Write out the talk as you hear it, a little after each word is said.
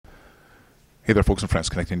Hey there, folks and friends.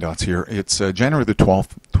 Connecting Dots here. It's January the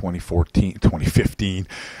 12th, 2015,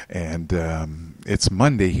 and it's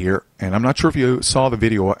Monday here. And I'm not sure if you saw the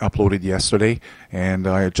video I uploaded yesterday, and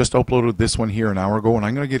I just uploaded this one here an hour ago, and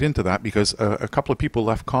I'm going to get into that because a couple of people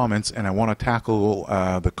left comments, and I want to tackle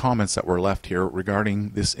the comments that were left here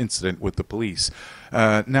regarding this incident with the police.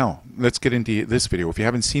 Now, let's get into this video. If you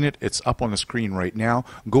haven't seen it, it's up on the screen right now.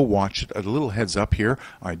 Go watch it. A little heads up here.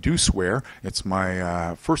 I do swear. It's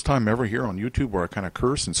my first time ever here on YouTube where I kind of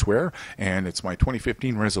curse and swear, and it's my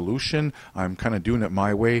 2015 resolution. I'm kind of doing it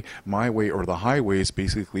my way or the highway is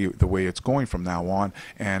basically the way it's going from now on,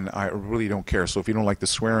 and I really don't care. So if you don't like the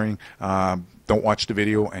swearing, don't watch the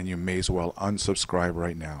video, and you may as well unsubscribe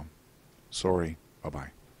right now. Sorry.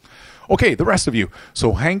 Bye-bye. Okay, the rest of you.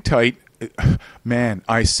 So hang tight. Man,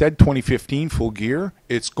 I said 2015 full gear.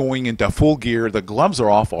 It's going into full gear. The gloves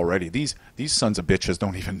are off already. These sons of bitches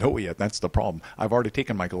don't even know it yet. That's the problem. I've already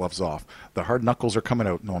taken my gloves off. The hard knuckles are coming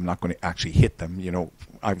out. No, I'm not going to actually hit them. You know,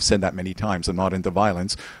 I've said that many times. I'm not into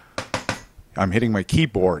violence. I'm hitting my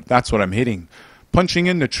keyboard. That's what I'm hitting. Punching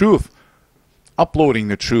in the truth. Uploading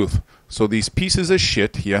the truth. So these pieces of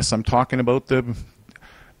shit, yes, I'm talking about the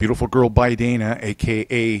beautiful girl by Dana,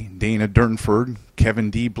 a.k.a. Dana Durnford, Kevin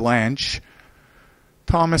D. Blanche,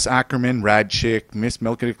 Thomas Ackerman, Rad Chick, Miss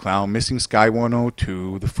Milky the Clown, Missing Sky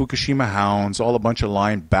 102, the Fukushima Hounds, all a bunch of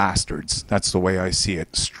lying bastards. That's the way I see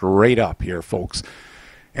it. Straight up here, folks.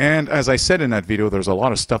 And as I said in that video, there's a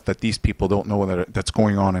lot of stuff that these people don't know that's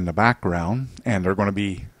going on in the background. And they're going to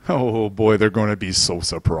be, oh boy, they're going to be so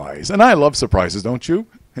surprised. And I love surprises, don't you?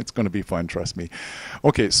 It's going to be fun, trust me.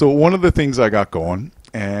 Okay, so one of the things I got going,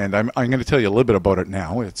 and I'm going to tell you a little bit about it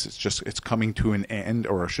now. It's coming to an end,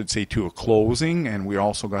 or I should say to a closing, and we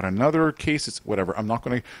also got another case. It's whatever. I'm not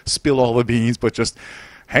going to spill all the beans, but just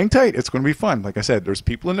hang tight. It's going to be fun. Like I said, there's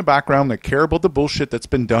people in the background that care about the bullshit that's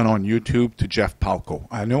been done on YouTube to Jeff Palko.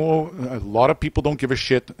 I know a lot of people don't give a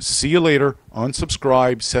shit. See you later.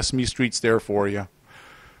 Unsubscribe. Sesame Street's there for you.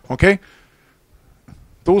 Okay?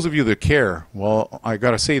 Those of you that care, well, I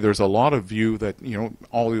got to say, there's a lot of you that, you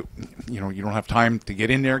don't have time to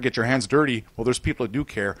get in there, get your hands dirty. Well, there's people that do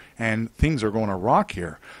care, and things are going to rock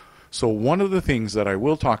here. So one of the things that I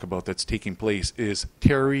will talk about that's taking place is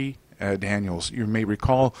Terry Daniels. You may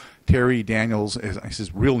recall Terry Daniels,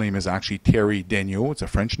 his real name is actually Terry Daniel. It's a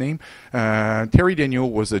French name. Terry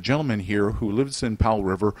Daniel was a gentleman here who lives in Powell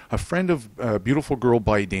River, a friend of a beautiful girl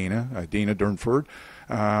by Dana, Dana Durnford,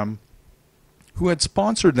 who had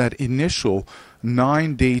sponsored that initial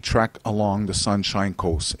 9-day trek along the Sunshine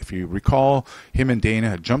Coast. If you recall, him and Dana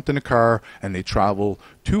had jumped in a car and they traveled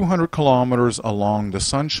 200 kilometers along the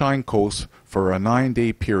Sunshine Coast for a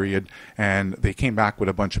 9-day period, and they came back with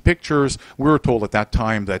a bunch of pictures. We were told at that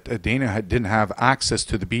time that Dana didn't have access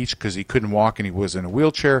to the beach because he couldn't walk and he was in a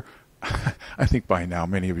wheelchair. I think by now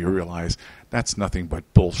many of you realize that's nothing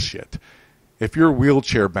but bullshit. If you're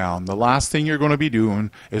wheelchair bound, the last thing you're going to be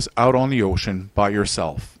doing is out on the ocean by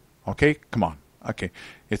yourself. Okay? Come on. Okay.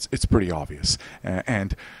 It's pretty obvious.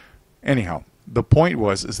 And anyhow, the point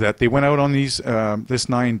is that they went out on this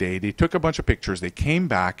 9-day. They took a bunch of pictures. They came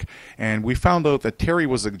back, and we found out that Terry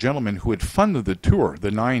was a gentleman who had funded the tour,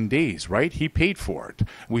 the 9 days, right? He paid for it.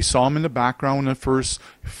 We saw him in the background in the first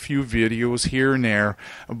few videos here and there.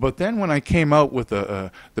 But then when I came out with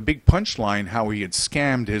the big punchline, how he had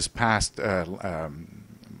scammed his past at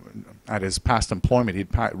his past employment,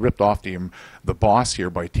 he'd ripped off the boss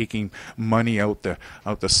here by taking money out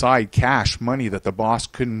the side, cash money that the boss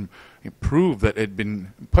couldn't prove that had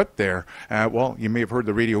been put there. Well, you may have heard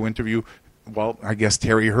the radio interview. Well, I guess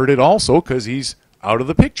Terry heard it also because he's out of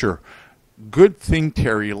the picture. Good thing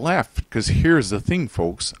Terry left, because here's the thing,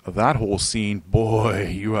 folks. That whole scene, boy,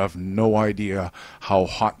 you have no idea how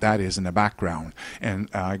hot that is in the background. And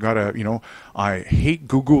I gotta, I hate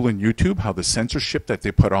Google and YouTube, how the censorship that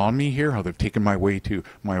they put on me here, how they've taken my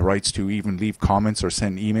rights to even leave comments or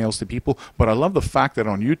send emails to people. But I love the fact that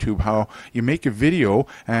on YouTube, how you make a video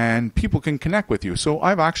and people can connect with you. So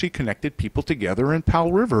I've actually connected people together in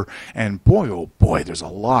Powell River. And boy, oh boy, there's a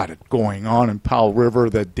lot going on in Powell River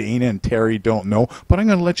that Dana and Terry don't know, but I'm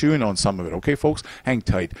going to let you in on some of it, okay, folks? Hang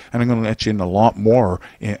tight, and I'm going to let you in a lot more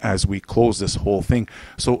as we close this whole thing.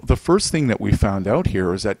 So the first thing that we found out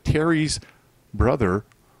here is that Terry's brother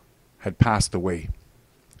had passed away.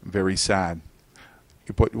 Very sad.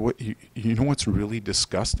 But you know what's really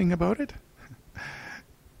disgusting about it?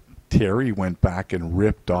 Terry went back and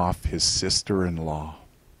ripped off his sister-in-law.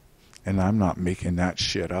 And I'm not making that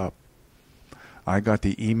shit up. I got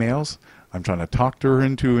the emails. I'm trying to talk to her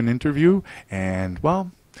into an interview, and,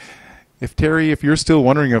 well, if Terry, if you're still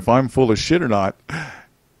wondering if I'm full of shit or not,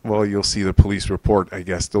 well, you'll see the police report. I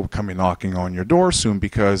guess they'll come in knocking on your door soon,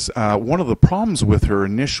 because one of the problems with her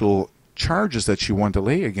initial charges that she wanted to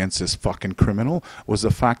lay against this fucking criminal was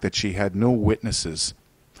the fact that she had no witnesses.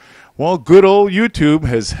 Well, good old YouTube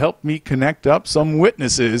has helped me connect up some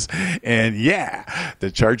witnesses, and yeah, the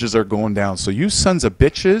charges are going down. So you sons of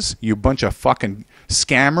bitches, you bunch of fucking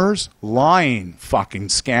scammers, lying fucking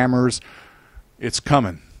scammers, it's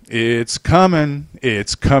coming. It's coming.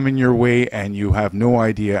 It's coming your way, and you have no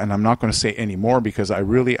idea. And I'm not going to say any more, because I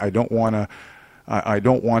don't want to. I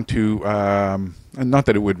don't want to. Not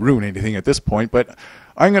that it would ruin anything at this point, but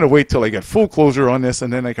I'm going to wait till I get full closure on this,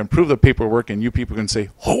 and then I can prove the paperwork, and you people can say,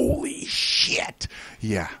 "Holy shit!"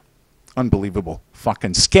 Yeah, unbelievable.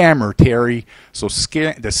 Fucking scammer, Terry. So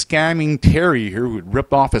the scamming Terry here, who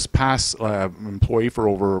ripped off his past employee for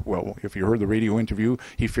over, well, if you heard the radio interview,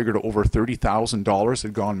 he figured over $30,000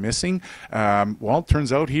 had gone missing. Well, it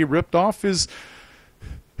turns out he ripped off his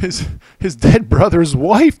dead brother's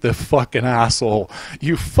wife, the fucking asshole.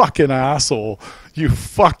 You fucking asshole. You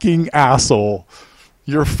fucking asshole.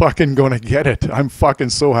 You're fucking going to get it. I'm fucking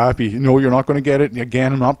so happy. No, you're not going to get it.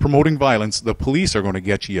 Again, I'm not promoting violence. The police are going to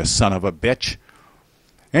get you, you son of a bitch.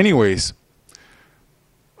 Anyways,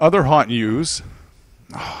 other hot news.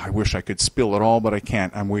 Oh, I wish I could spill it all, but I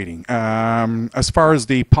can't. I'm waiting. As far as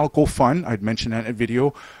the Palko fund, I'd mentioned that in a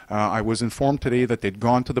video. I was informed today that they'd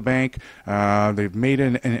gone to the bank. They've made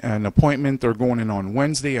an appointment. They're going in on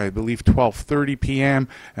Wednesday, I believe 12:30 p.m.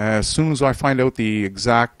 As soon as I find out the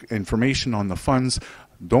exact information on the funds,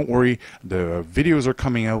 don't worry, the videos are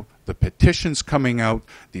coming out, the petition's coming out,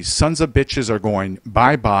 these sons of bitches are going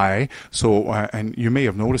bye-bye. So, and you may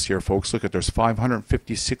have noticed here, folks, look at, there's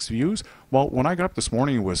 556 views. Well, when I got up this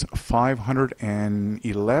morning, it was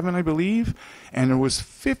 511, I believe, and there was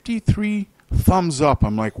 53 thumbs up.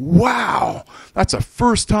 I'm like, wow, that's the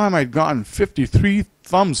first time I'd gotten 53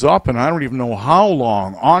 thumbs up, and I don't even know how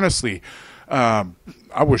long, honestly.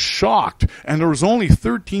 I was shocked, and there was only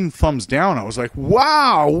 13 thumbs down. I was like,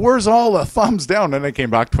 wow, where's all the thumbs down? And I came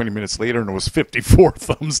back 20 minutes later, and it was 54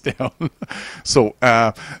 thumbs down. So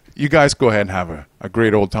you guys go ahead and have a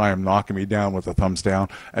great old time knocking me down with the thumbs down.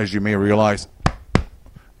 As you may realize,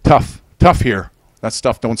 tough here. That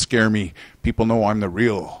stuff don't scare me. People know I'm the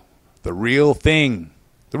real thing.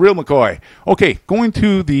 The real McCoy. Okay, going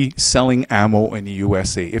to the selling ammo in the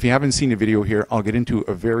USA. If you haven't seen the video here, I'll get into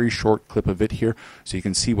a very short clip of it here so you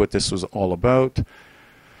can see what this was all about.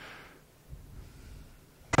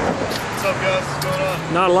 What's up, guys? What's going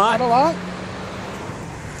on? Not a lot. Not a lot?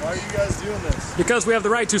 Why are you guys doing this? Because we have the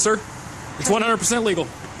right to, sir. It's 100% legal.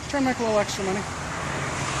 Trying to make a little extra money.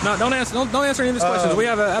 No, don't answer any of his questions. We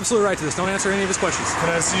have an absolute right to this. Don't answer any of his questions. Can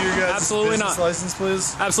I see your guys' Absolutely business not. license,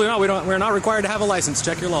 please? Absolutely not. We're not required to have a license.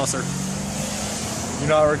 Check your law, sir. You're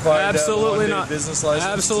not required Absolutely to have a not. business license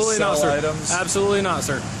Absolutely to sell not, sir. items? Absolutely not,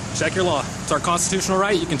 sir. Check your law. It's our constitutional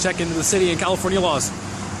right. You can check into the city and California laws.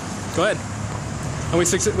 Go ahead. And we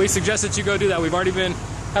suggest that you go do that. We've already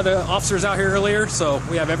had the officers out here earlier, so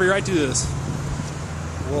we have every right to do this.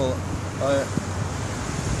 Well,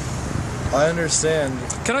 I understand.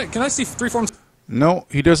 Can I see 3 forms? No,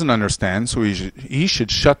 he doesn't understand, so he should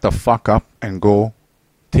shut the fuck up and go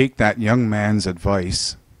take that young man's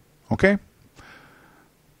advice. Okay?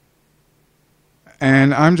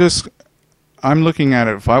 And I'm looking at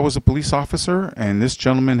it. If I was a police officer and this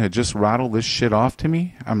gentleman had just rattled this shit off to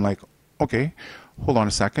me, I'm like, okay, hold on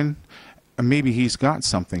a second. Maybe he's got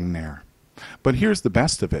something there. But here's the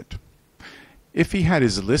best of it. If he had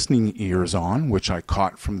his listening ears on, which I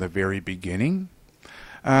caught from the very beginning,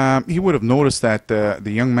 he would have noticed that the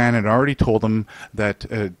young man had already told him that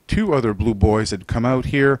 2 other blue boys had come out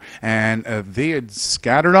here, and they had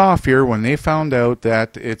scattered off here when they found out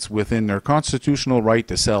that it's within their constitutional right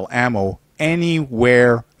to sell ammo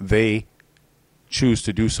anywhere they choose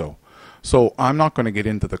to do so. So I'm not going to get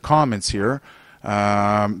into the comments here.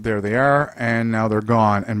 There they are, and now they're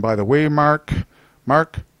gone. And by the way, Mark,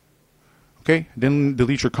 okay, didn't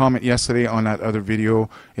delete your comment yesterday on that other video.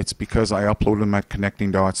 It's because I uploaded them at Connecting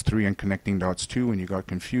Dots 3 and Connecting Dots 2, and you got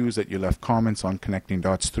confused that you left comments on Connecting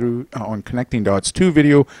Dots 2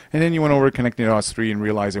 video, and then you went over to Connecting Dots 3 and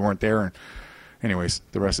realized they weren't there. And anyways,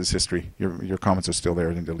 the rest is history. Your comments are still there.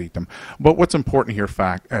 Didn't delete them. But what's important here,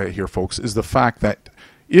 folks, is the fact that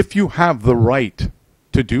if you have the right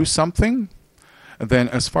to do something, then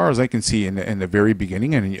as far as I can see in the very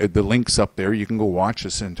beginning, and the link's up there, you can go watch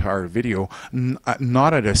this entire video,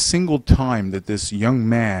 not at a single time did this young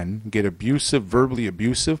man get abusive, verbally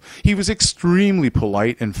abusive. He was extremely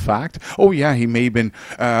polite, in fact. Oh yeah, he may have been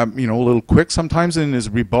a little quick sometimes in his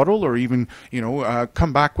rebuttal, or even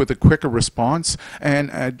come back with a quicker response.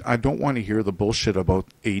 And I don't want to hear the bullshit about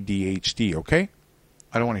ADHD, okay?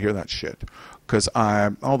 I don't want to hear that shit. Because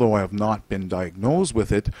although I have not been diagnosed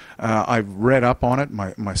with it, I've read up on it.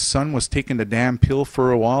 My son was taking the damn pill for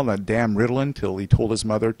a while, that damn Ritalin, till he told his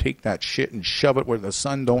mother, take that shit and shove it where the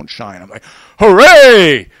sun don't shine. I'm like,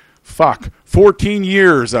 hooray! Fuck. 14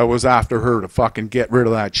 years I was after her to fucking get rid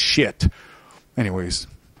of that shit. Anyways,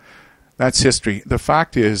 that's history. The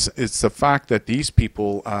fact is, it's the fact that these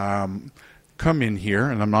people come in here,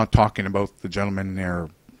 and I'm not talking about the gentleman there.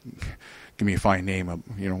 Give me a fine name.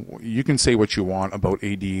 You can say what you want about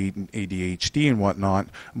ADHD and whatnot,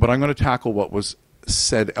 but I'm going to tackle what was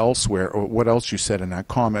said elsewhere, or what else you said in that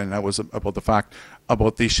comment, and that was about the fact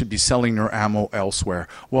about they should be selling their ammo elsewhere.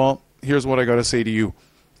 Well, here's what I got to say to you.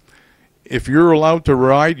 If you're allowed to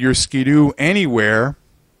ride your skidoo anywhere,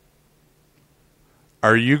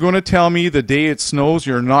 are you going to tell me the day it snows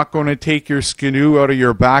you're not going to take your skidoo out of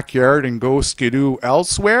your backyard and go skidoo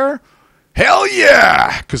elsewhere? Hell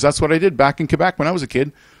yeah! Because that's what I did back in Quebec when I was a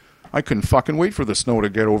kid. I couldn't fucking wait for the snow to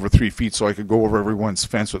get over 3 feet so I could go over everyone's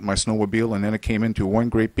fence with my snowmobile, and then it came into one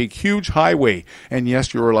great big huge highway. And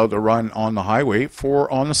yes, you were allowed to run on the highway,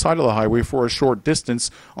 on the side of the highway for a short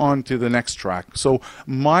distance onto the next track. So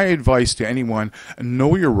my advice to anyone,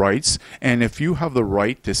 know your rights, and if you have the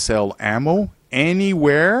right to sell ammo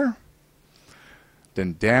anywhere,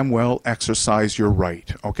 then damn well exercise your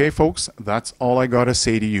right. Okay, folks? That's all I got to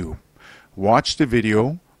say to you. Watch the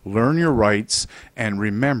video, learn your rights, and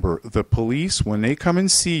remember, the police, when they come and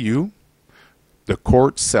see you, the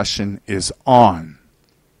court session is on.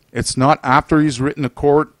 It's not after he's written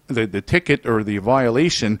the ticket or the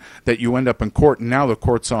violation that you end up in court and now the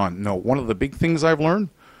court's on. No, one of the big things I've learned,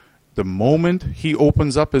 the moment he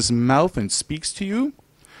opens up his mouth and speaks to you,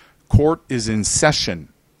 court is in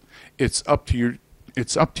session. It's up to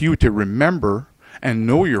you to remember and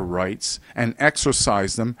know your rights and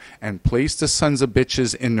exercise them and place the sons of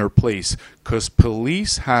bitches in their place, because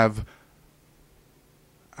police have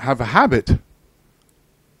a habit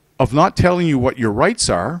of not telling you what your rights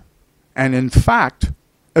are, and in fact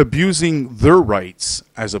abusing their rights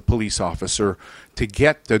as a police officer to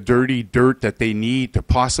get the dirty dirt that they need to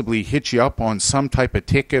possibly hit you up on some type of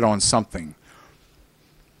ticket on something.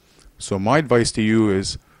 So my advice to you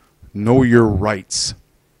is know your rights.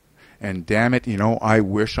 And damn it, I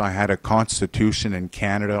wish I had a constitution in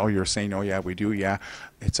Canada. Oh, you're saying, oh yeah, we do, yeah.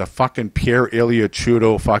 It's a fucking Pierre Elliott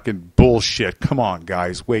Trudeau fucking bullshit. Come on,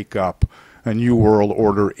 guys, wake up. A New World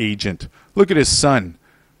Order agent. Look at his son,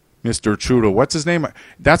 Mr. Trudeau. What's his name?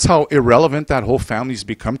 That's how irrelevant that whole family's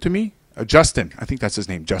become to me. Justin. I think that's his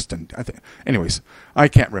name, Justin. Anyways, I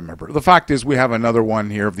can't remember. The fact is we have another one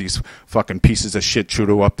here of these fucking pieces of shit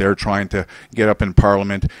Trudeau up there trying to get up in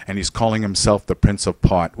Parliament, and he's calling himself the Prince of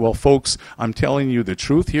Pot. Well, folks, I'm telling you the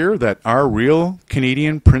truth here, that our real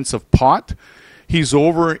Canadian Prince of Pot, he's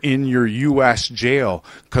over in your U.S. jail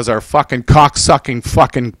because our fucking cocksucking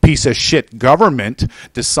fucking piece of shit government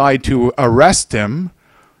decide to arrest him.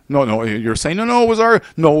 No, you're saying, no, it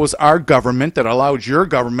was our government that allowed your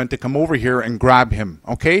government to come over here and grab him,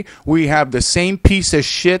 okay? We have the same piece of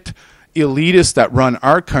shit elitists that run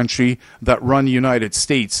our country, that run the United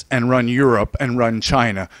States, and run Europe, and run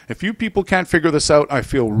China. If you people can't figure this out, I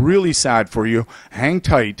feel really sad for you. Hang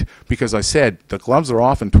tight, because I said the gloves are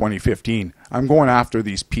off in 2015. I'm going after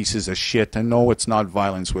these pieces of shit, and no, it's not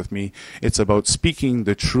violence with me. It's about speaking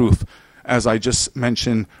the truth, as I just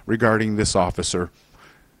mentioned regarding this officer.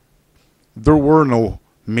 There were no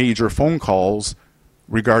major phone calls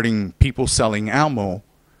regarding people selling ammo,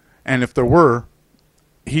 and if there were,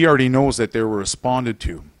 he already knows that they were responded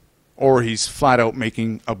to, or he's flat out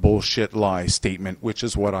making a bullshit lie statement, which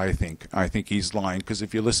is what I think. I think he's lying, because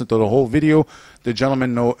if you listen to the whole video, the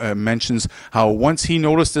gentleman mentions how once he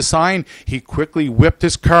noticed the sign, he quickly whipped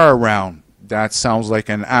his car around. That sounds like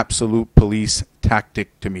an absolute police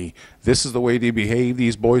tactic to me. This is the way they behave,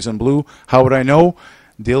 these boys in blue. How would I know?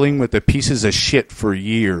 Dealing with the pieces of shit for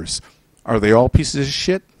years. Are they all pieces of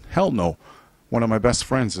shit? Hell no. One of my best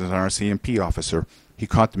friends is an RCMP officer. He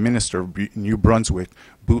caught the minister of New Brunswick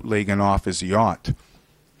bootlegging off his yacht.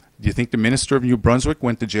 Do you think the minister of New Brunswick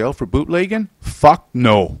went to jail for bootlegging? Fuck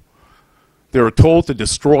no. They were told to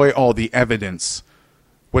destroy all the evidence.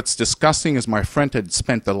 What's disgusting is my friend had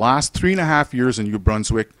spent the last 3.5 years in New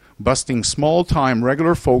Brunswick busting small-time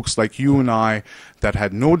regular folks like you and I that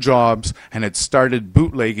had no jobs and had started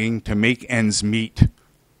bootlegging to make ends meet.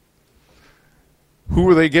 Who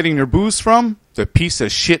were they getting their booze from? The piece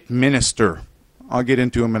of shit minister. I'll get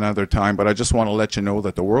into him another time, but I just want to let you know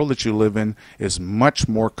that the world that you live in is much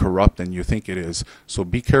more corrupt than you think it is. So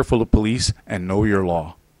be careful of police and know your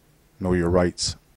law. Know your rights.